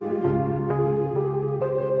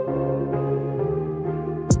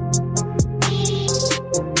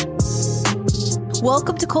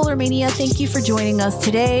Welcome to Kohler Mania. Thank you for joining us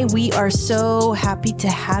today. We are so happy to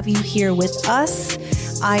have you here with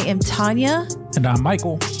us. I am Tanya. And I'm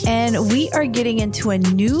Michael. And we are getting into a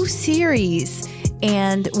new series.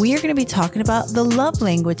 And we are going to be talking about the love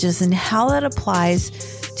languages and how that applies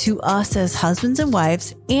to us as husbands and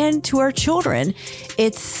wives and to our children.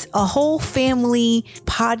 It's a whole family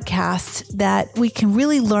podcast that we can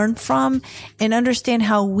really learn from and understand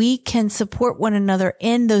how we can support one another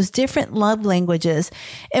in those different love languages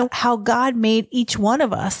and how God made each one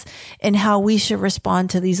of us and how we should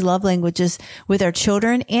respond to these love languages with our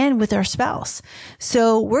children and with our spouse.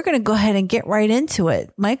 So we're going to go ahead and get right into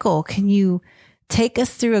it. Michael, can you take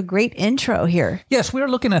us through a great intro here? Yes, we are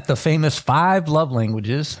looking at the famous 5 love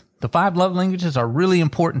languages. The 5 love languages are really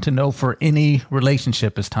important to know for any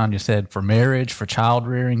relationship, as Tanya said, for marriage, for child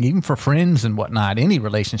rearing, even for friends and whatnot, any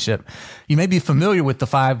relationship. You may be familiar with the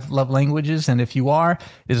 5 love languages, and if you are,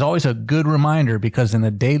 it is always a good reminder because in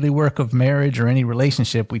the daily work of marriage or any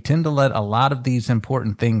relationship, we tend to let a lot of these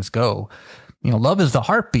important things go. You know, love is the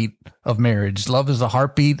heartbeat of marriage. Love is the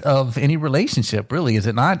heartbeat of any relationship, really, is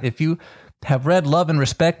it not? If you have read Love and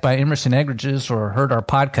Respect by Emerson Eggerichs or heard our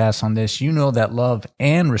podcast on this, you know that love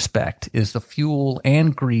and respect is the fuel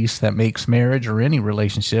and grease that makes marriage or any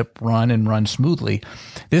relationship run smoothly.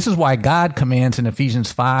 This is why God commands in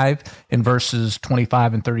Ephesians 5 in verses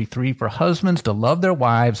 25 and 33 for husbands to love their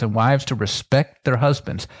wives and wives to respect their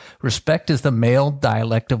husbands. Respect is the male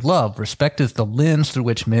dialect of love. Respect is the lens through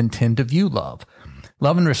which men tend to view love.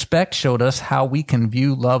 Love and Respect showed us how we can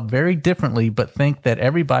view love very differently, but think that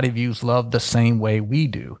everybody views love the same way we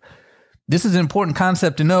do. This is an important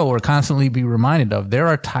concept to know or constantly be reminded of. There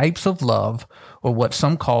are types of love, or what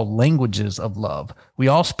some call languages of love. We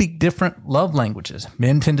all speak different love languages.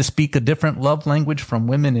 Men tend to speak a different love language from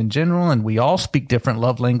women in general, and we all speak different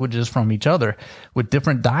love languages from each other with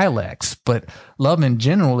different dialects. But love in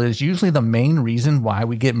general is usually the main reason why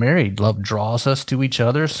we get married. Love draws us to each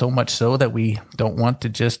other so much so that we don't want to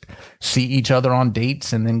just see each other on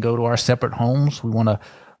dates and then go to our separate homes. We want to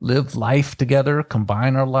live life together,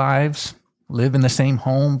 combine our lives, live in the same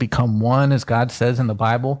home, become one, as God says in the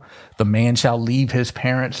Bible. The man shall leave his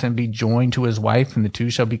parents and be joined to his wife, and the two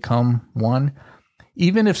shall become one.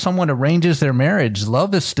 Even if someone arranges their marriage,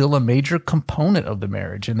 love is still a major component of the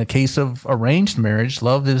marriage. In the case of arranged marriage,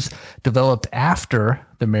 love is developed after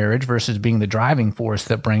the marriage versus being the driving force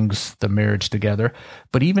that brings the marriage together.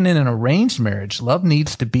 But even in an arranged marriage, love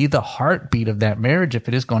needs to be the heartbeat of that marriage if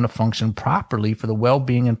it is going to function properly for the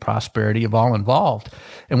well-being and prosperity of all involved.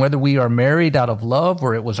 And whether we are married out of love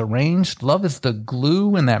or it was arranged, love is the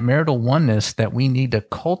glue in that marital oneness that we need to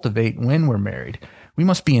cultivate when we're married. We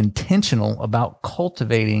must be intentional about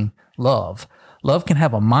cultivating love. Love can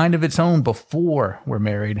have a mind of its own before we're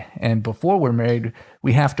married. And before we're married,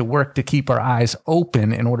 we have to work to keep our eyes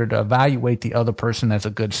open in order to evaluate the other person as a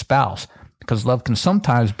good spouse. Because love can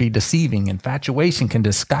sometimes be deceiving. Infatuation can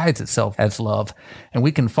disguise itself as love. And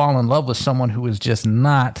we can fall in love with someone who is just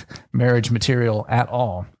not marriage material at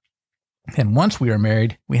all. And once we are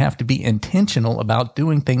married, we have to be intentional about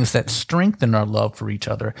doing things that strengthen our love for each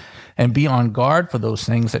other and be on guard for those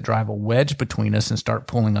things that drive a wedge between us and start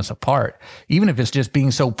pulling us apart. Even if it's just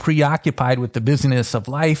being so preoccupied with the busyness of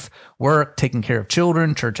life, work, taking care of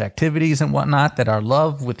children, church activities and whatnot, that our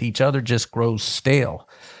love with each other just grows stale.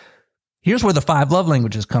 Here's where the 5 love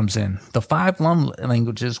languages comes in. The 5 love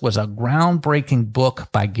languages was a groundbreaking book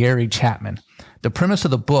by Gary Chapman. The premise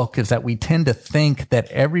of the book is that we tend to think that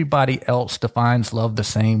everybody else defines love the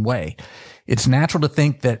same way. It's natural to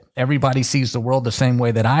think that everybody sees the world the same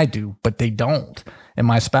way that I do, but they don't. And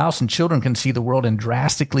my spouse and children can see the world in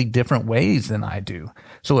drastically different ways than I do.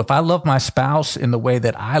 So if I love my spouse in the way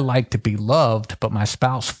that I like to be loved, but my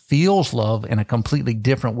spouse feels love in a completely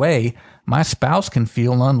different way, my spouse can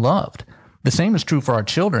feel unloved. The same is true for our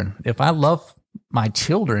children. If I love my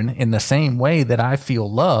children in the same way that I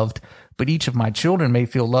feel loved, but each of my children may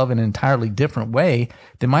feel love in an entirely different way,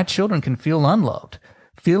 then my children can feel unloved.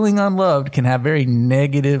 Feeling unloved can have very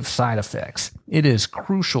negative side effects. It is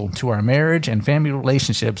crucial to our marriage and family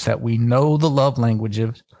relationships that we know the love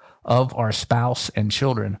languages of our spouse and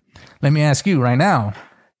children. Let me ask you right now,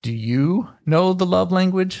 do you know the love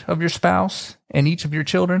language of your spouse and each of your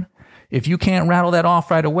children? If you can't rattle that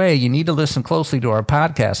off right away, you need to listen closely to our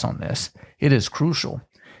podcast on this. It is crucial.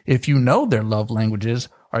 If you know their love languages,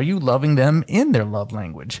 are you loving them in their love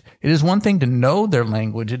language? It is one thing to know their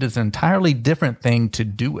language. It is an entirely different thing to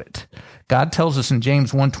do it. God tells us in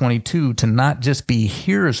James 1:22 to not just be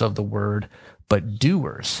hearers of the word, but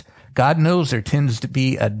doers. God knows there tends to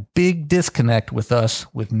be a big disconnect with us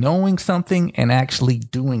with knowing something and actually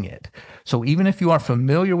doing it. So even if you are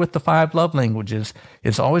familiar with the 5 love languages,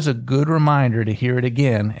 it's always a good reminder to hear it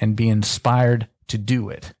again and be inspired to do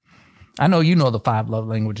it. I know you know the 5 love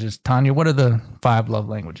languages. Tanya, what are the 5 love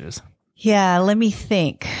languages? Yeah, let me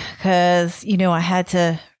think, because,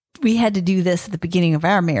 we had to do this at the beginning of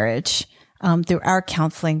our marriage through our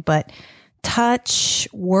counseling, but touch,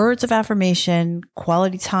 words of affirmation,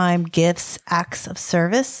 quality time, gifts, acts of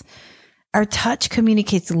service. Our touch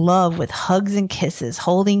communicates love with hugs and kisses,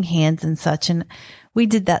 holding hands and such. And we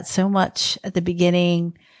did that so much at the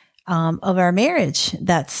beginning of our marriage.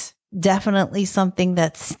 That's definitely something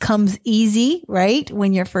that comes easy, right?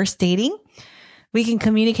 When you're first dating, we can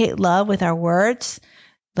communicate love with our words,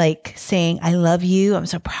 like saying, I love you. I'm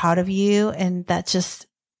so proud of you. And that just,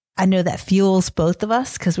 I know that fuels both of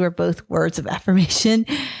us because we're both words of affirmation.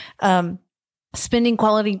 Spending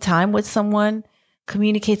quality time with someone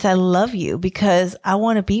communicates, I love you because I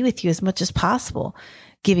want to be with you as much as possible.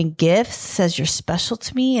 Giving gifts says you're special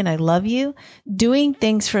to me and I love you. Doing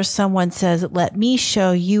things for someone says, let me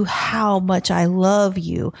show you how much I love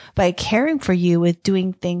you by caring for you with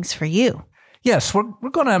doing things for you. Yes, we're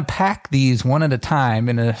going to unpack these one at a time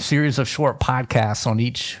in a series of short podcasts on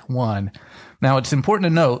each one. Now, it's important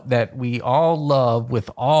to note that we all love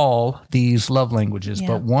with all these love languages,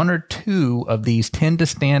 but 1 or 2 of these tend to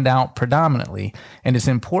stand out predominantly. And it's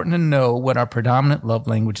important to know what our predominant love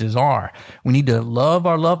languages are. We need to love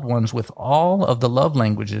our loved ones with all of the love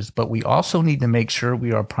languages, but we also need to make sure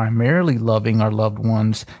we are primarily loving our loved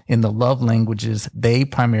ones in the love languages they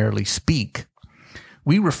primarily speak.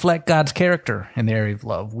 We reflect God's character in the area of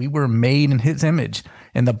love. We were made in His image,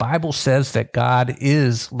 and the Bible says that God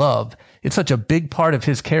is love. It's such a big part of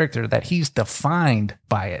His character that He's defined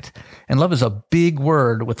by it. And love is a big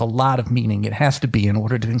word with a lot of meaning. It has to be in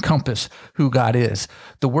order to encompass who God is.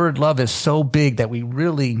 The word love is so big that we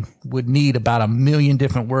really would need about 1 million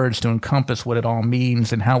different words to encompass what it all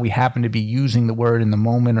means and how we happen to be using the word in the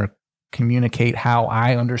moment or communicate how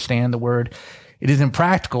I understand the word. It is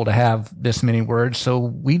impractical to have this many words, so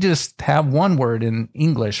we just have one word in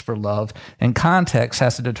English for love, and context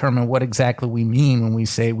has to determine what exactly we mean when we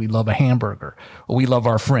say we love a hamburger, or we love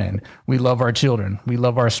our friend, we love our children, we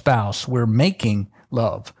love our spouse. We're making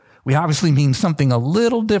love. We obviously mean something a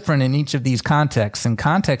little different in each of these contexts, and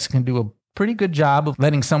context can do a pretty good job of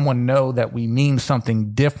letting someone know that we mean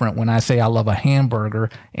something different when I say I love a hamburger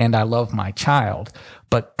and I love my child.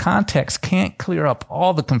 But context can't clear up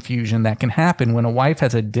all the confusion that can happen when a wife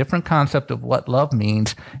has a different concept of what love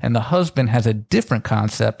means and the husband has a different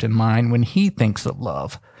concept in mind when he thinks of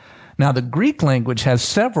love. Now, the Greek language has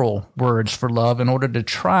several words for love in order to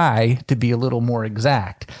try to be a little more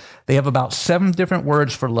exact. They have about 7 different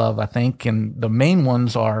words for love, I think, and the main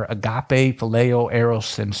ones are agape, phileo,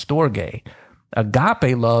 eros, and storge.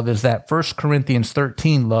 Agape love is that 1 Corinthians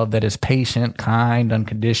 13 love that is patient, kind,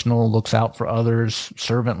 unconditional, looks out for others,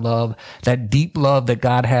 servant love, that deep love that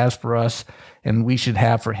God has for us and we should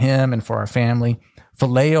have for Him and for our family.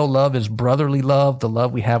 Phileo love is brotherly love, the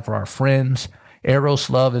love we have for our friends. Eros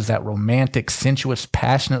love is that romantic, sensuous,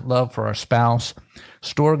 passionate love for our spouse.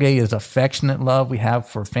 Storge is affectionate love we have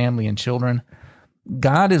for family and children.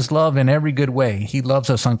 God is love in every good way. He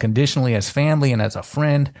loves us unconditionally as family and as a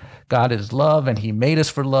friend. God is love, and He made us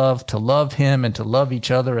for love, to love Him and to love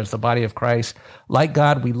each other as the body of Christ. Like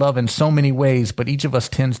God, we love in so many ways, but each of us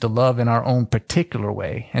tends to love in our own particular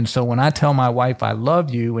way. And so when I tell my wife, I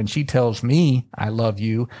love you, and she tells me, I love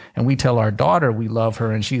you, and we tell our daughter we love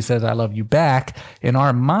her, and she says, I love you back, in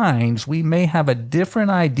our minds, we may have a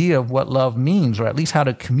different idea of what love means, or at least how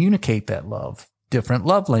to communicate that love. Different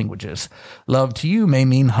love languages. Love to you may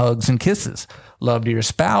mean hugs and kisses. Love to your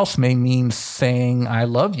spouse may mean saying, I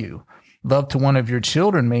love you. Love to one of your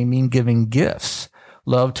children may mean giving gifts.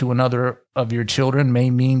 Love to another of your children may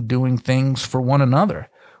mean doing things for one another.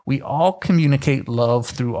 We all communicate love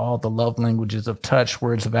through all the love languages of touch,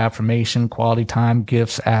 words of affirmation, quality time,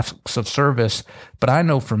 gifts, acts of service. But I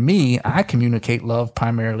know for me, I communicate love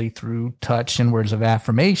primarily through touch and words of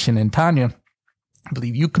affirmation. And Tanya, I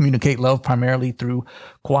believe you communicate love primarily through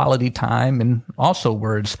quality time and also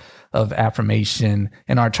words of affirmation.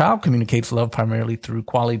 And our child communicates love primarily through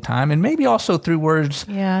quality time and maybe also through words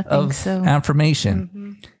of affirmation.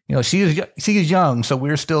 Mm-hmm. You know, she is young, so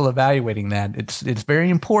we're still evaluating that. It's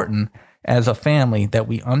very important as a family that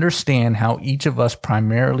we understand how each of us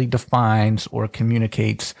primarily defines or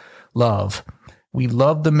communicates love. We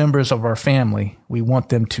love the members of our family. We want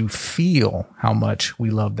them to feel how much we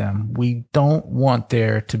love them. We don't want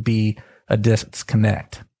there to be a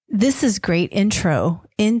disconnect. This is great intro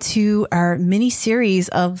into our mini series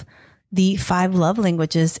of the 5 love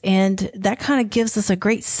languages. And that kind of gives us a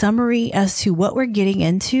great summary as to what we're getting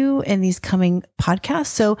into in these coming podcasts.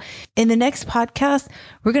 So in the next podcast,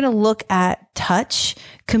 we're going to look at touch,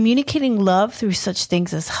 communicating love through such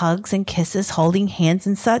things as hugs and kisses, holding hands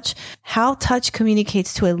and such, how touch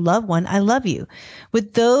communicates to a loved one, I love you.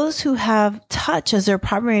 With those who have touch as their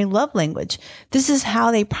primary love language, this is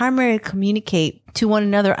how they primarily communicate to one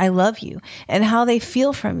another, I love you, and how they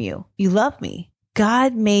feel from you, you love me.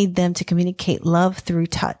 God made them to communicate love through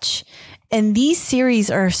touch. And these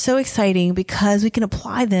series are so exciting because we can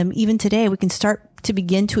apply them even today. We can start to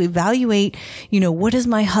begin to evaluate, what does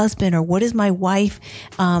my husband or what does my wife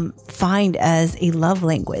find as a love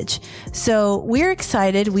language? So we're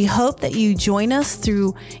excited. We hope that you join us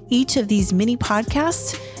through each of these mini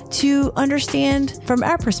podcasts to understand from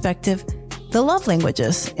our perspective the love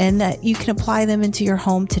languages, and that you can apply them into your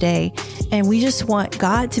home today. And we just want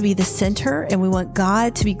God to be the center, and we want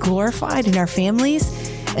God to be glorified in our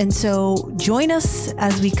families. And so join us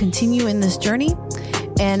as we continue in this journey.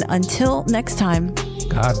 And until next time,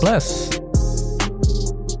 God bless.